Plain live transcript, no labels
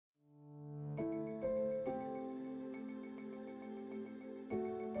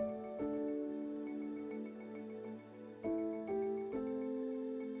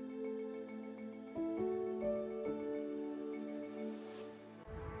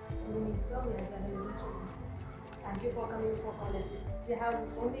sir. We are journalism students. Thank you for coming for college. We have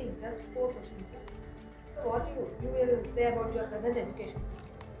only just 4 questions, sir. So what you will say about your present education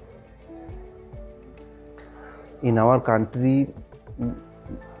system? In our country,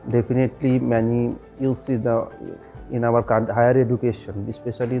 definitely many, you see in our higher education,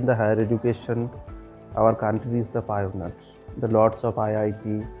 especially in the higher education, our country is the pioneer. The lots of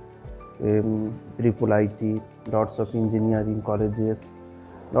IIT, triple IT, lots of engineering colleges,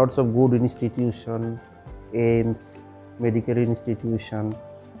 lots of good institution, AIMS, medical institution,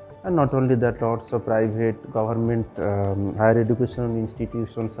 and not only that, lots of private government higher education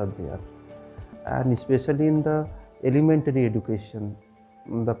institutions are there. And especially in the elementary education,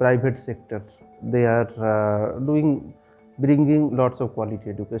 the private sector, they are bringing lots of quality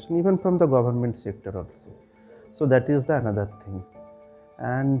education, even from the government sector also. So that is the another thing.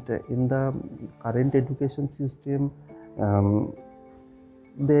 And in the current education system,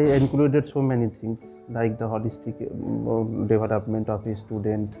 they included so many things like the holistic development of a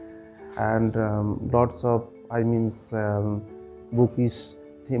student, and lots of, bookish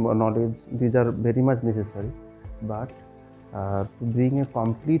theme or knowledge. These are very much necessary, but to bring a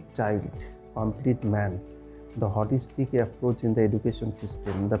complete child, complete man, the holistic approach in the education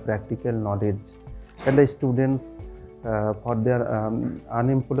system, the practical knowledge, and the students for their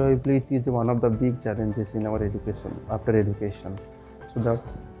unemployability is one of the big challenges in our education, after education. So the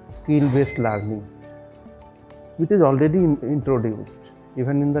skill-based learning, which is already introduced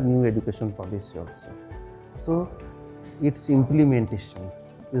even in the new education policy also. So its implementation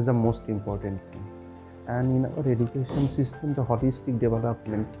is the most important thing. And in our education system, the holistic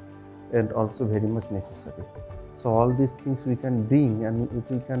development is also very much necessary. So all these things we can bring, and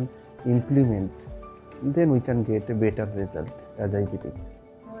if we can implement, then we can get a better result, as I believe.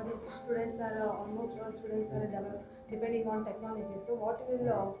 Nowadays, students are almost all students are depending on technology. So what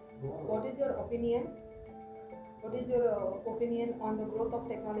is your opinion? What is your opinion on the growth of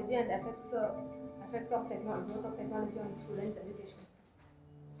technology and effects of growth of technology on students' education?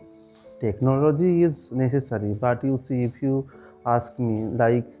 Technology is necessary, but you see, if you ask me,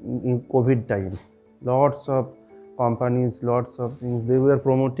 like in COVID time, lots of companies, lots of things, they were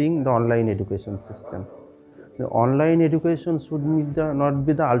promoting the online education system. The online education should not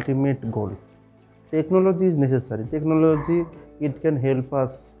be the ultimate goal. Technology is necessary. Technology, it can help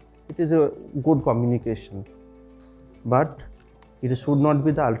us. It is a good communication, but it should not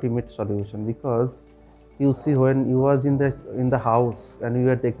be the ultimate solution, because you see, when you was in the house and you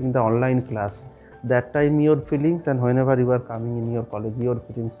are taking the online class, that time your feelings, and whenever you are coming in your college, your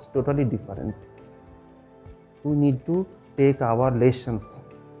feelings is totally different. We need to take our lessons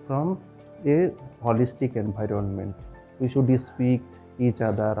from a holistic environment. We should speak each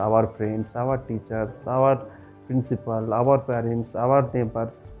other, our friends, our teachers, our principal, our parents, our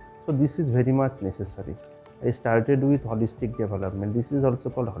neighbors. So this is very much necessary. I started with holistic development. This is also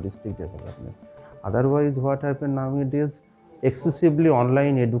called holistic development. Otherwise, what happens nowadays, excessively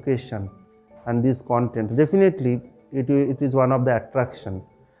online education and this content, definitely it is one of the attraction.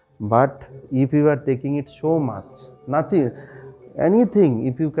 But if you are taking it so much, anything,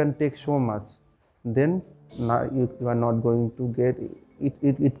 if you can take so much, then you are not going to get it.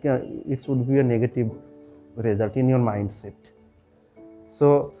 It should be a negative result in your mindset.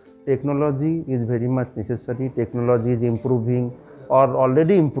 So technology is very much necessary. Technology is improving, or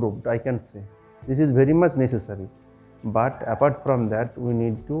already improved, I can say. This is very much necessary. But apart from that, we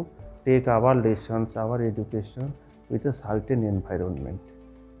need to take our lessons, our education with a certain environment.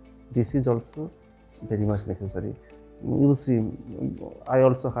 This is also very much necessary. You see, I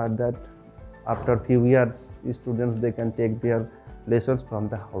also heard that after few years, students, they can take their lessons from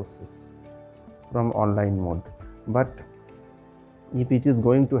the houses, from online mode. But if it is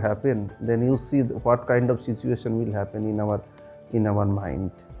going to happen, then you see what kind of situation will happen in our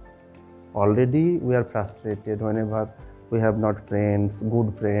mind. Already we are frustrated whenever we have not friends,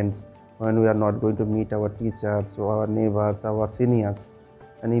 good friends, when we are not going to meet our teachers or our neighbors, our seniors.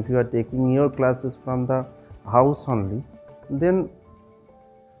 And if you are taking your classes from the house only, then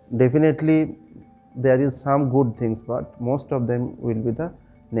definitely there is some good things, but most of them will be the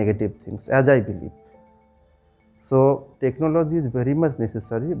negative things, as I believe. So technology is very much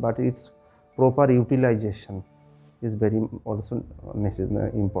necessary, but its proper utilization is very also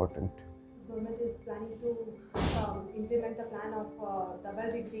important. Government is planning to implement the plan of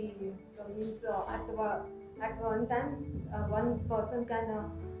double degree. So means at one time one person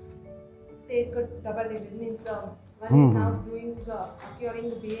can take a double degree. Means one is now doing acquiring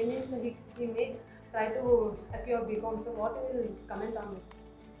BA, means he may try to acquire BCom. So what will you comment on this?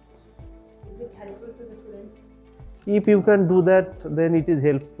 Is it helpful to the students? If you can do that, then it is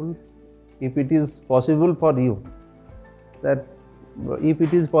helpful. if it is possible for you, that if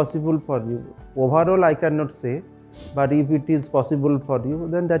it is possible for you, overall I cannot say, but if it is possible for you,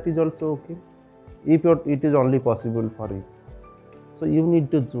 then that is also okay. If it is only possible for you, so you need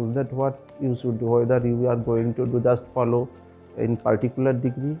to choose that what you should do, whether you are going to do just follow in particular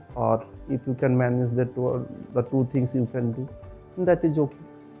degree, or if you can manage the two things you can do, that is okay.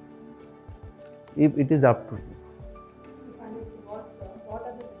 If it is up to you. Finally, what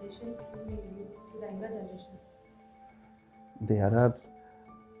are the suggestions you will give to the younger generations? There are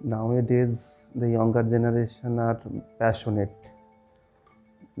nowadays the younger generation are passionate.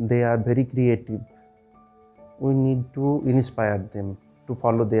 They are very creative. We need to inspire them to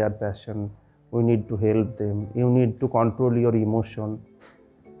follow their passion. We need to help them. You need to control your emotion.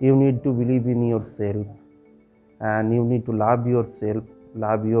 You need to believe in yourself, and you need to love yourself,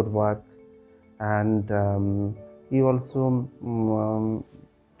 love your work, and you also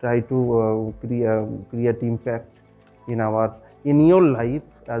try to create impact in your life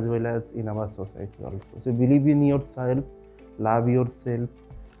as well as in our society also. So believe in yourself, love yourself,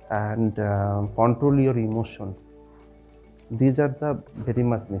 and control your emotion. These are the very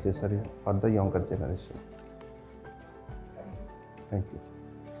much necessary for the younger generation. Thank you.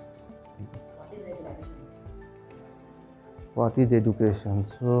 What is education?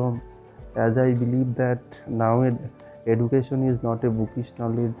 So, as I believe that now education is not a bookish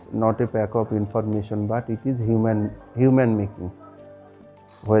knowledge, not a pack of information, but it is human making.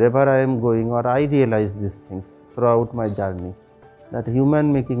 Wherever I am going, or I realize these things throughout my journey, that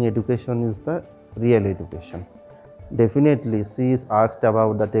human making education is the real education. Definitely, she is asked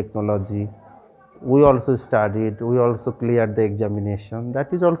about the technology. We also studied, we also cleared the examination.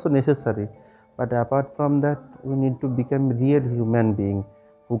 That is also necessary. But apart from that, we need to become real human being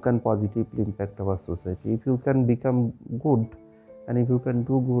who can positively impact our society. If you can become good, and if you can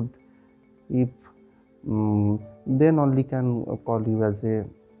do good, then only can call you as a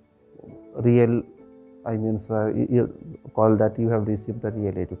real, call that you have received the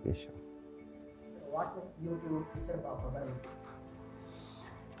real education. So what was you to teacher Babar Ali?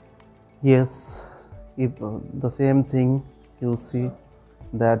 Yes, if the same thing, you see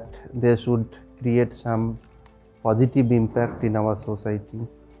that they should create some positive impact in our society.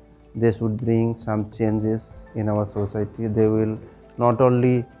 They should bring some changes in our society. They will not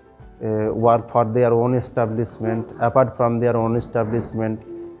only work for their own establishment, apart from their own establishment,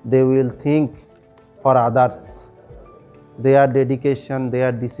 they will think for others. Their dedication,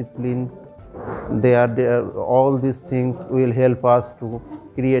 their discipline, all these things will help us to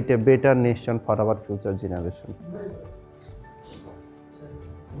create a better nation for our future generation.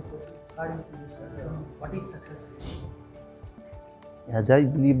 What is success? As I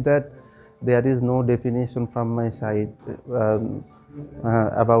believe that there is no definition from my side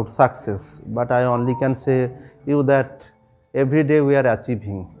about success, but I only can say you that every day we are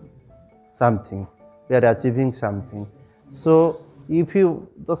achieving something. We are achieving something. So if you,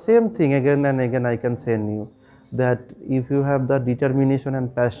 the same thing again and again I can say in you, that if you have the determination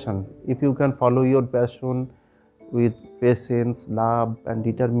and passion, if you can follow your passion with patience, love and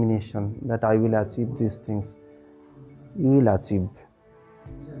determination, that I will achieve these things, you will achieve.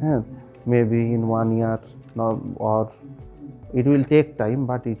 Maybe in 1 year, or it will take time,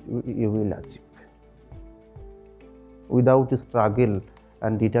 but you will achieve. Without struggle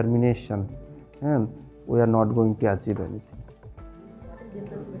and determination, we are not going to achieve anything. What is the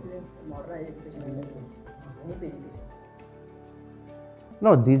difference between modern education and NEP education?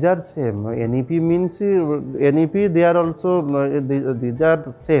 No, these are same. NEP means NEP. They are also these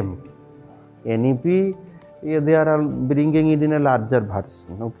are same. NEP they are bringing it in a larger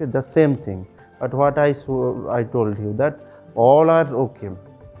version. Okay, the same thing. But what I told you that all are okay.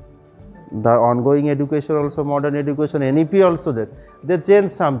 The ongoing education also, modern education, NEP also that they change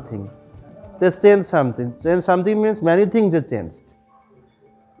something. They change something. Change something means many things they changed.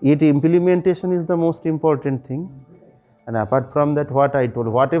 It implementation is the most important thing. And apart from that, what I told,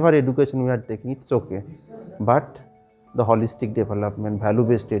 whatever education we are taking, it's okay. But the holistic development,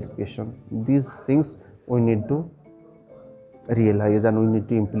 value-based education, these things we need to realize and we need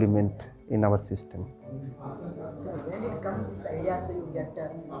to implement in our system. So when it comes this idea, so you get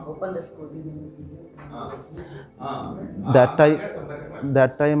open the school.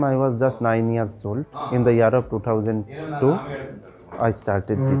 That time I was just 9 years old. In the year of 2002, I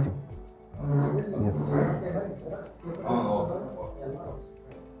started teaching. Yes.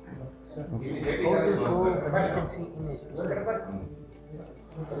 So how to show consistency in education?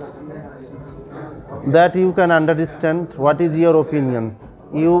 That you can understand what is your opinion.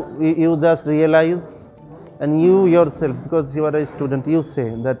 You just realize And you yourself, because you are a student, you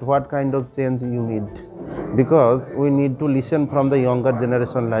say that what kind of change you need, because we need to listen from the younger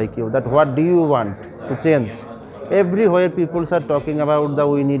generation like you, that what do you want to change. Everywhere people are talking about that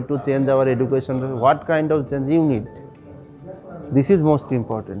we need to change our education, what kind of change you need. This is most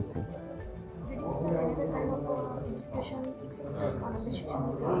important thing. Did you start another kind of institution except for conversation?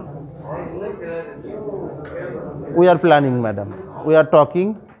 We are planning, madam. We are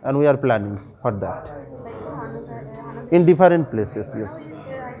talking and we are planning for that. Like another In different places, now yes.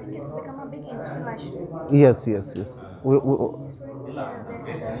 I think it's become a big institution. Yes, yes, yes. Students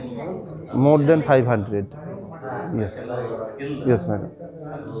they're learning in that institution. More than 500. Yes. Yes, madam.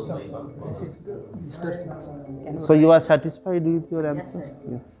 This is the visitors box. Can So you are satisfied with your answer? sir.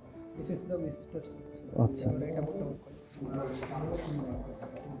 Yes. This is the visitors box. Achha. Write about our college.